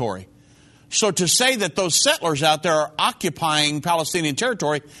 territory. So to say that those settlers out there are occupying Palestinian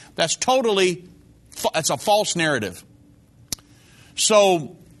territory, that's a false narrative.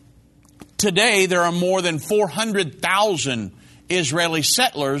 So today there are more than 400,000 Israeli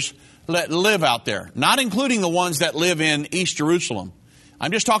settlers that live out there, not including the ones that live in East Jerusalem.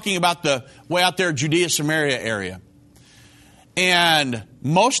 I'm just talking about the way out there, Judea, Samaria area. And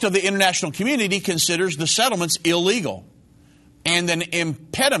most of the international community considers the settlements illegal and an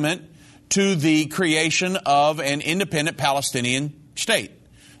impediment to the creation of an independent Palestinian state,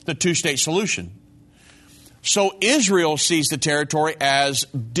 the two-state solution. So Israel sees the territory as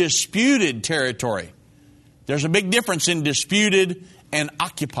disputed territory. There's a big difference in disputed and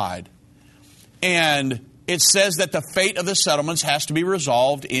occupied. And it says that the fate of the settlements has to be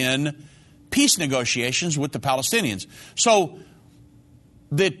resolved in peace negotiations with the Palestinians. So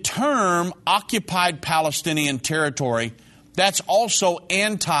the term occupied Palestinian territory, that's also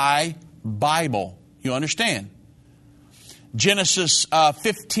anti-Bible. You understand? Genesis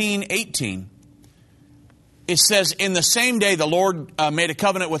 15:18. It says, in the same day the Lord made a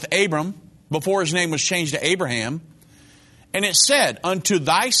covenant with Abram before his name was changed to Abraham. And it said, unto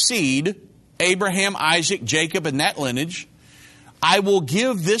thy seed, Abraham, Isaac, Jacob, and that lineage, I will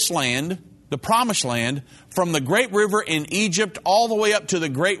give this land, the promised land, from the great river in Egypt all the way up to the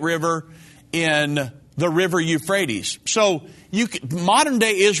great river in the river Euphrates. So modern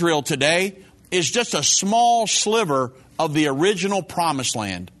day Israel today is just a small sliver of the original promised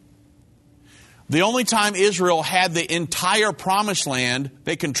land. The only time Israel had the entire promised land,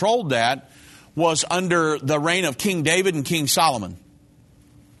 they controlled that, was under the reign of King David and King Solomon.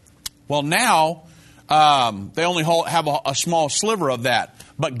 Well, now they only have a small sliver of that.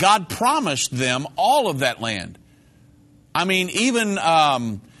 But God promised them all of that land. I mean, even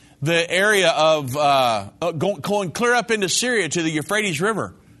the area of going clear up into Syria to the Euphrates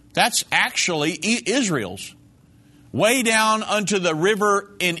River, that's actually Israel's. Way down unto the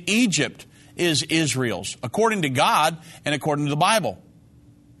river in Egypt is Israel's, according to God and according to the Bible.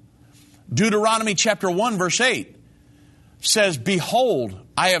 Deuteronomy chapter 1 verse 8 says, behold,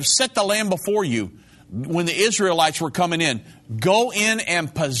 I have set the land before you. When the Israelites were coming in, go in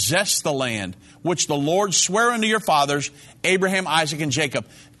and possess the land, which the Lord sware unto your fathers, Abraham, Isaac, and Jacob,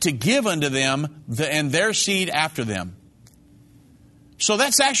 to give unto them and their seed after them. So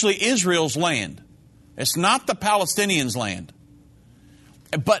that's actually Israel's land. It's not the Palestinians' land.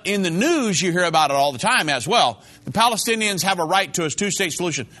 But in the news, you hear about it all the time as well. The Palestinians have a right to a two-state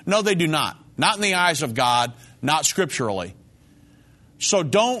solution. No, they do not. Not in the eyes of God, not scripturally. So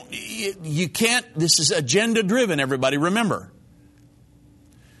you can't, this is agenda-driven, everybody, remember.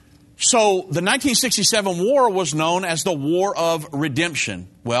 So the 1967 war was known as the War of Redemption.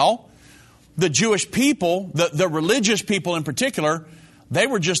 Well, the Jewish people, the religious people in particular, they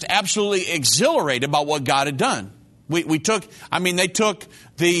were just absolutely exhilarated about what God had done. They took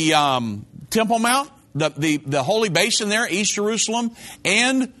the Temple Mount, the holy basin there, East Jerusalem,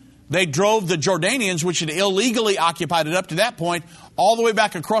 and they drove the Jordanians, which had illegally occupied it up to that point, all the way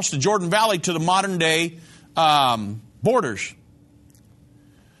back across the Jordan Valley to the modern day borders.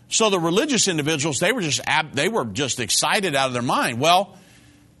 So the religious individuals, they were just excited out of their mind. Well,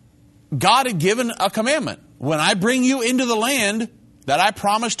 God had given a commandment. When I bring you into the land that I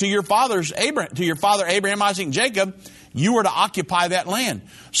promised to your father Abraham, Isaac, and Jacob, you were to occupy that land.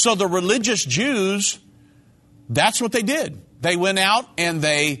 So the religious Jews, that's what they did. They went out and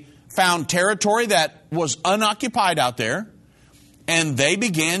they found territory that was unoccupied out there, and they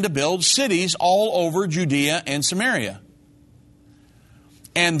began to build cities all over Judea and Samaria.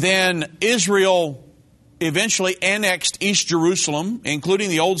 And then Israel eventually annexed East Jerusalem, including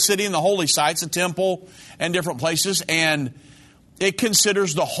the old city and the holy sites, the temple, and different places. And it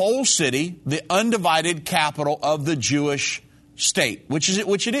considers the whole city the undivided capital of the Jewish state, which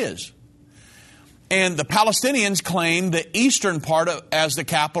it is. And the Palestinians claim the eastern part as the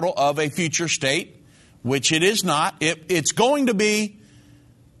capital of a future state, which it is not. It's going to be,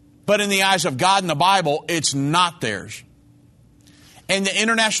 but in the eyes of God and the Bible, it's not theirs. And the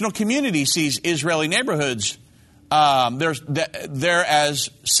international community sees Israeli neighborhoods there as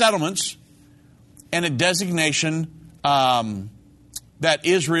settlements and a designation that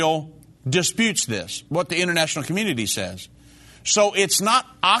Israel disputes this, what the international community says. So it's not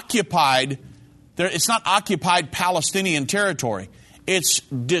occupied. It's not occupied Palestinian territory. It's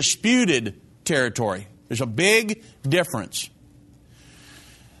disputed territory. There's a big difference.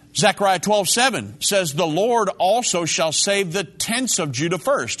 Zechariah 12:7 says, the Lord also shall save the tents of Judah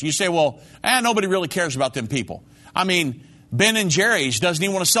first. You say, well, nobody really cares about them people. I mean, Ben & Jerry's doesn't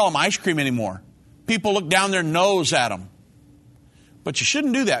even want to sell them ice cream anymore. People look down their nose at them. But you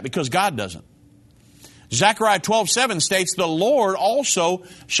shouldn't do that because God doesn't. Zechariah 12:7 states, the Lord also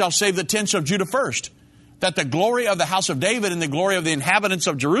shall save the tents of Judah first, that the glory of the house of David and the glory of the inhabitants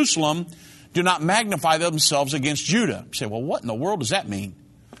of Jerusalem do not magnify themselves against Judah. You say, well, what in the world does that mean?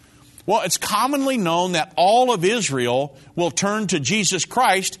 Well, it's commonly known that all of Israel will turn to Jesus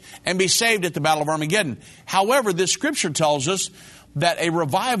Christ and be saved at the Battle of Armageddon. However, this scripture tells us that a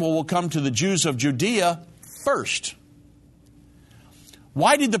revival will come to the Jews of Judea first.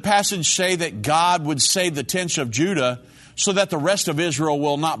 Why did the passage say that God would save the tents of Judah so that the rest of Israel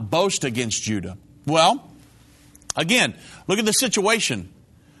will not boast against Judah? Well, again, look at the situation.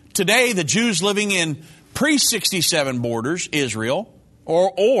 Today, the Jews living in pre-67 borders, Israel,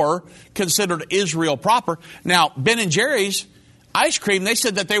 or considered Israel proper. Now, Ben & Jerry's ice cream, they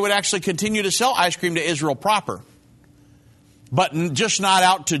said that they would actually continue to sell ice cream to Israel proper, but just not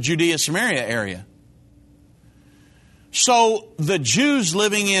out to Judea, Samaria area. So the Jews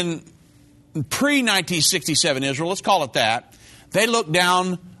living in pre-1967 Israel, let's call it that, they look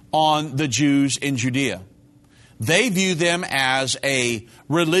down on the Jews in Judea. They view them as a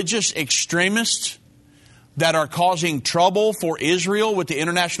religious extremists that are causing trouble for Israel with the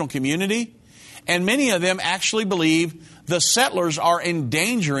international community. And many of them actually believe the settlers are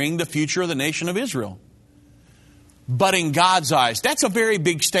endangering the future of the nation of Israel. But in God's eyes, that's a very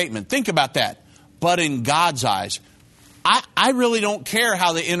big statement. Think about that. But in God's eyes, I really don't care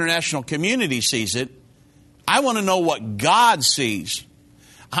how the international community sees it. I want to know what God sees.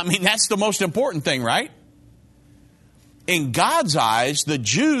 I mean, that's the most important thing, right? In God's eyes, the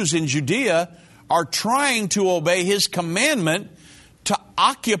Jews in Judea are trying to obey His commandment to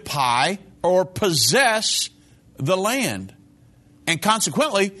occupy or possess the land. And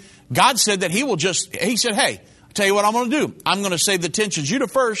consequently, God said that He said, hey, I'll tell you what I'm going to do. I'm going to save the tents of Judah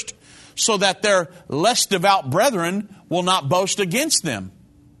first so that their less devout brethren will not boast against them.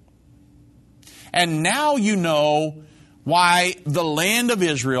 And now you know why the land of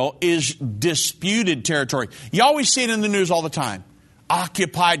Israel is disputed territory. You always see it in the news all the time.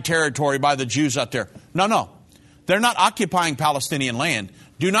 Occupied territory by the Jews out there. No. They're not occupying Palestinian land.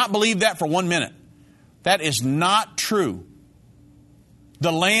 Do not believe that for 1 minute. That is not true.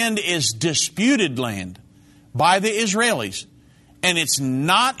 The land is disputed land by the Israelis. And it's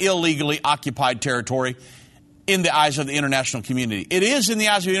not illegally occupied territory in the eyes of the international community. It is in the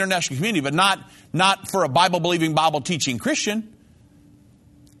eyes of the international community, but not for a Bible-believing, Bible-teaching Christian.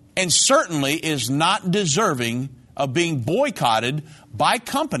 And certainly is not deserving of being boycotted by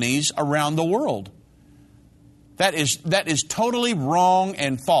companies around the world. That is totally wrong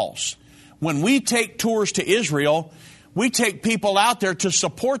and false. When we take tours to Israel, we take people out there to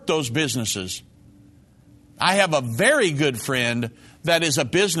support those businesses. I have a very good friend that is a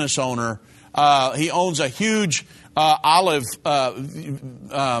business owner. He owns a huge olive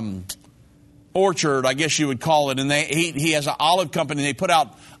orchard, I guess you would call it. And he has an olive company. They put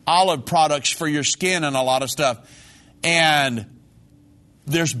out olive products for your skin and a lot of stuff. And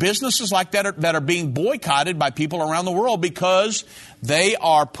there's businesses like that that are being boycotted by people around the world because they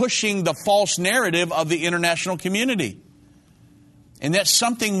are pushing the false narrative of the international community. And that's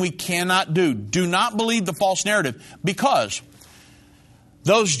something we cannot do. Do not believe the false narrative, because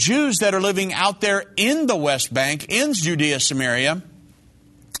those Jews that are living out there in the West Bank, in Judea, Samaria,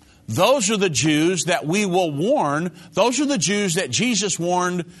 those are the Jews that we will warn. Those are the Jews that Jesus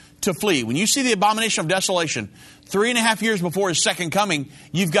warned to flee. When you see the abomination of desolation, 3.5 years before His second coming,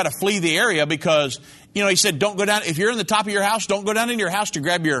 you've got to flee the area because, He said, don't go down. If you're in the top of your house, don't go down into your house to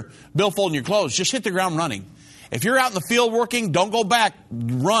grab your billfold and your clothes. Just hit the ground running. If you're out in the field working, don't go back.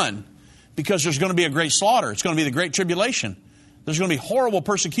 Run, because there's going to be a great slaughter. It's going to be the great tribulation. There's going to be horrible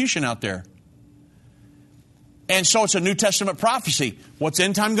persecution out there. And so it's a New Testament prophecy. What's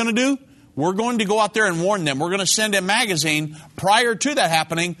End Time going to do? We're going to go out there and warn them. We're going to send a magazine prior to that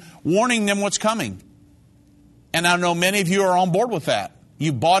happening, warning them what's coming. And I know many of you are on board with that.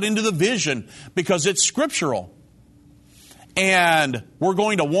 You bought into the vision because it's scriptural. And we're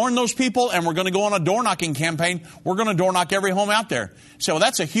going to warn those people, and we're going to go on a door knocking campaign. We're going to door knock every home out there. So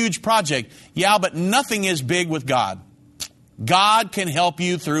that's a huge project. Yeah, but nothing is big with God. God can help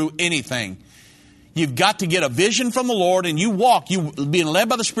you through anything. You've got to get a vision from the Lord, and you being led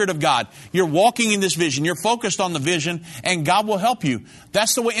by the Spirit of God. You're walking in this vision. You're focused on the vision, and God will help you.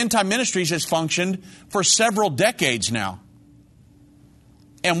 That's the way End Time Ministries has functioned for several decades now.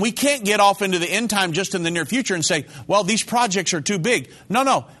 And we can't get off into the end time just in the near future and say, well, these projects are too big.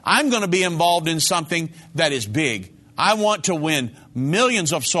 No. I'm going to be involved in something that is big. I want to win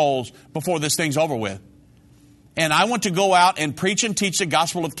millions of souls before this thing's over with. And I want to go out and preach and teach the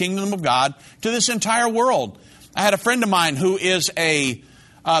gospel of the kingdom of God to this entire world. I had a friend of mine who is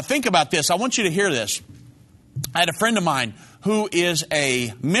think about this. I want you to hear this. I had a friend of mine who is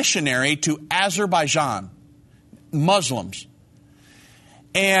a missionary to Azerbaijan, Muslims.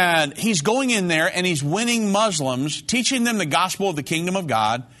 And he's going in there and he's winning Muslims, teaching them the gospel of the kingdom of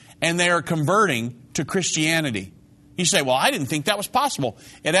God, and they are converting to Christianity. You say, well, I didn't think that was possible.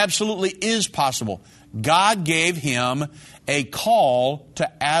 It absolutely is possible. God gave him a call to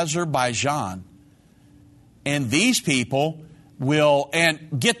Azerbaijan. And these people will,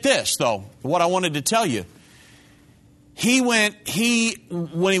 and get this though, what I wanted to tell you. When he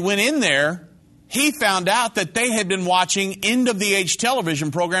went in there, he found out that they had been watching End of the Age television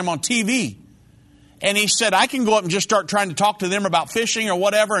program on TV. And he said, I can go up and just start trying to talk to them about fishing or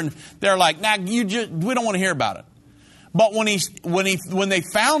whatever. And they're like, nah, we don't want to hear about it. But when they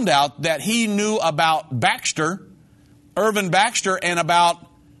found out that he knew about Baxter, Irvin Baxter, and about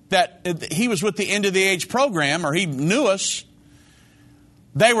that he was with the End of the Age program, or he knew us,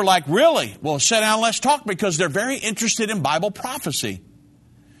 they were like, really? Well, sit down and let's talk, because they're very interested in Bible prophecy.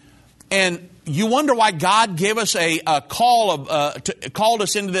 And you wonder why God gave us called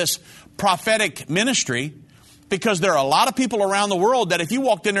us into this prophetic ministry, because there are a lot of people around the world that if you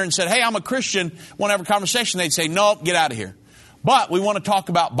walked in there and said, hey, I'm a Christian, want to have a conversation, they'd say, no, get out of here. But we want to talk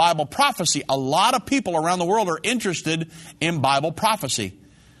about Bible prophecy. A lot of people around the world are interested in Bible prophecy.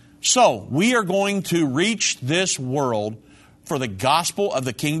 So we are going to reach this world for the gospel of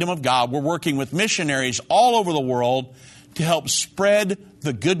the kingdom of God. We're working with missionaries all over the world to help spread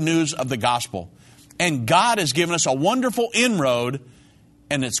the good news of the gospel. And God has given us a wonderful inroad,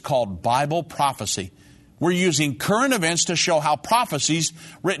 and it's called Bible prophecy. We're using current events to show how prophecies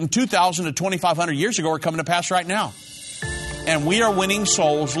written 2,000 to 2,500 years ago are coming to pass right now. And we are winning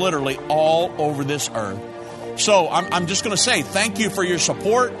souls literally all over this earth. So I'm just going to say thank you for your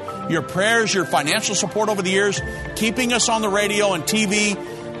support, your prayers, your financial support over the years, keeping us on the radio and TV,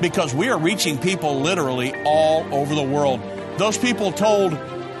 because we are reaching people literally all over the world. Those people told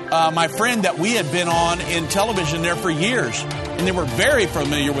my friend that we had been on in television there for years, and they were very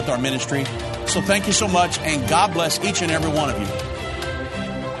familiar with our ministry. So thank you so much, and God bless each and every one of you.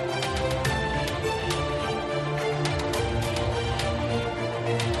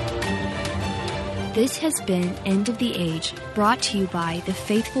 This has been End of the Age, brought to you by the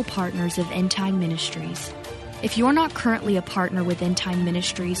faithful partners of End Time Ministries. If you're not currently a partner with End Time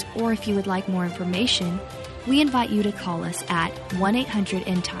Ministries, or if you would like more information, we invite you to call us at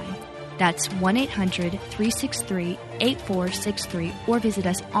 1-800-END-TIME. That's 1-800-363-8463, or visit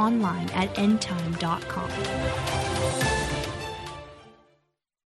us online at endtime.com.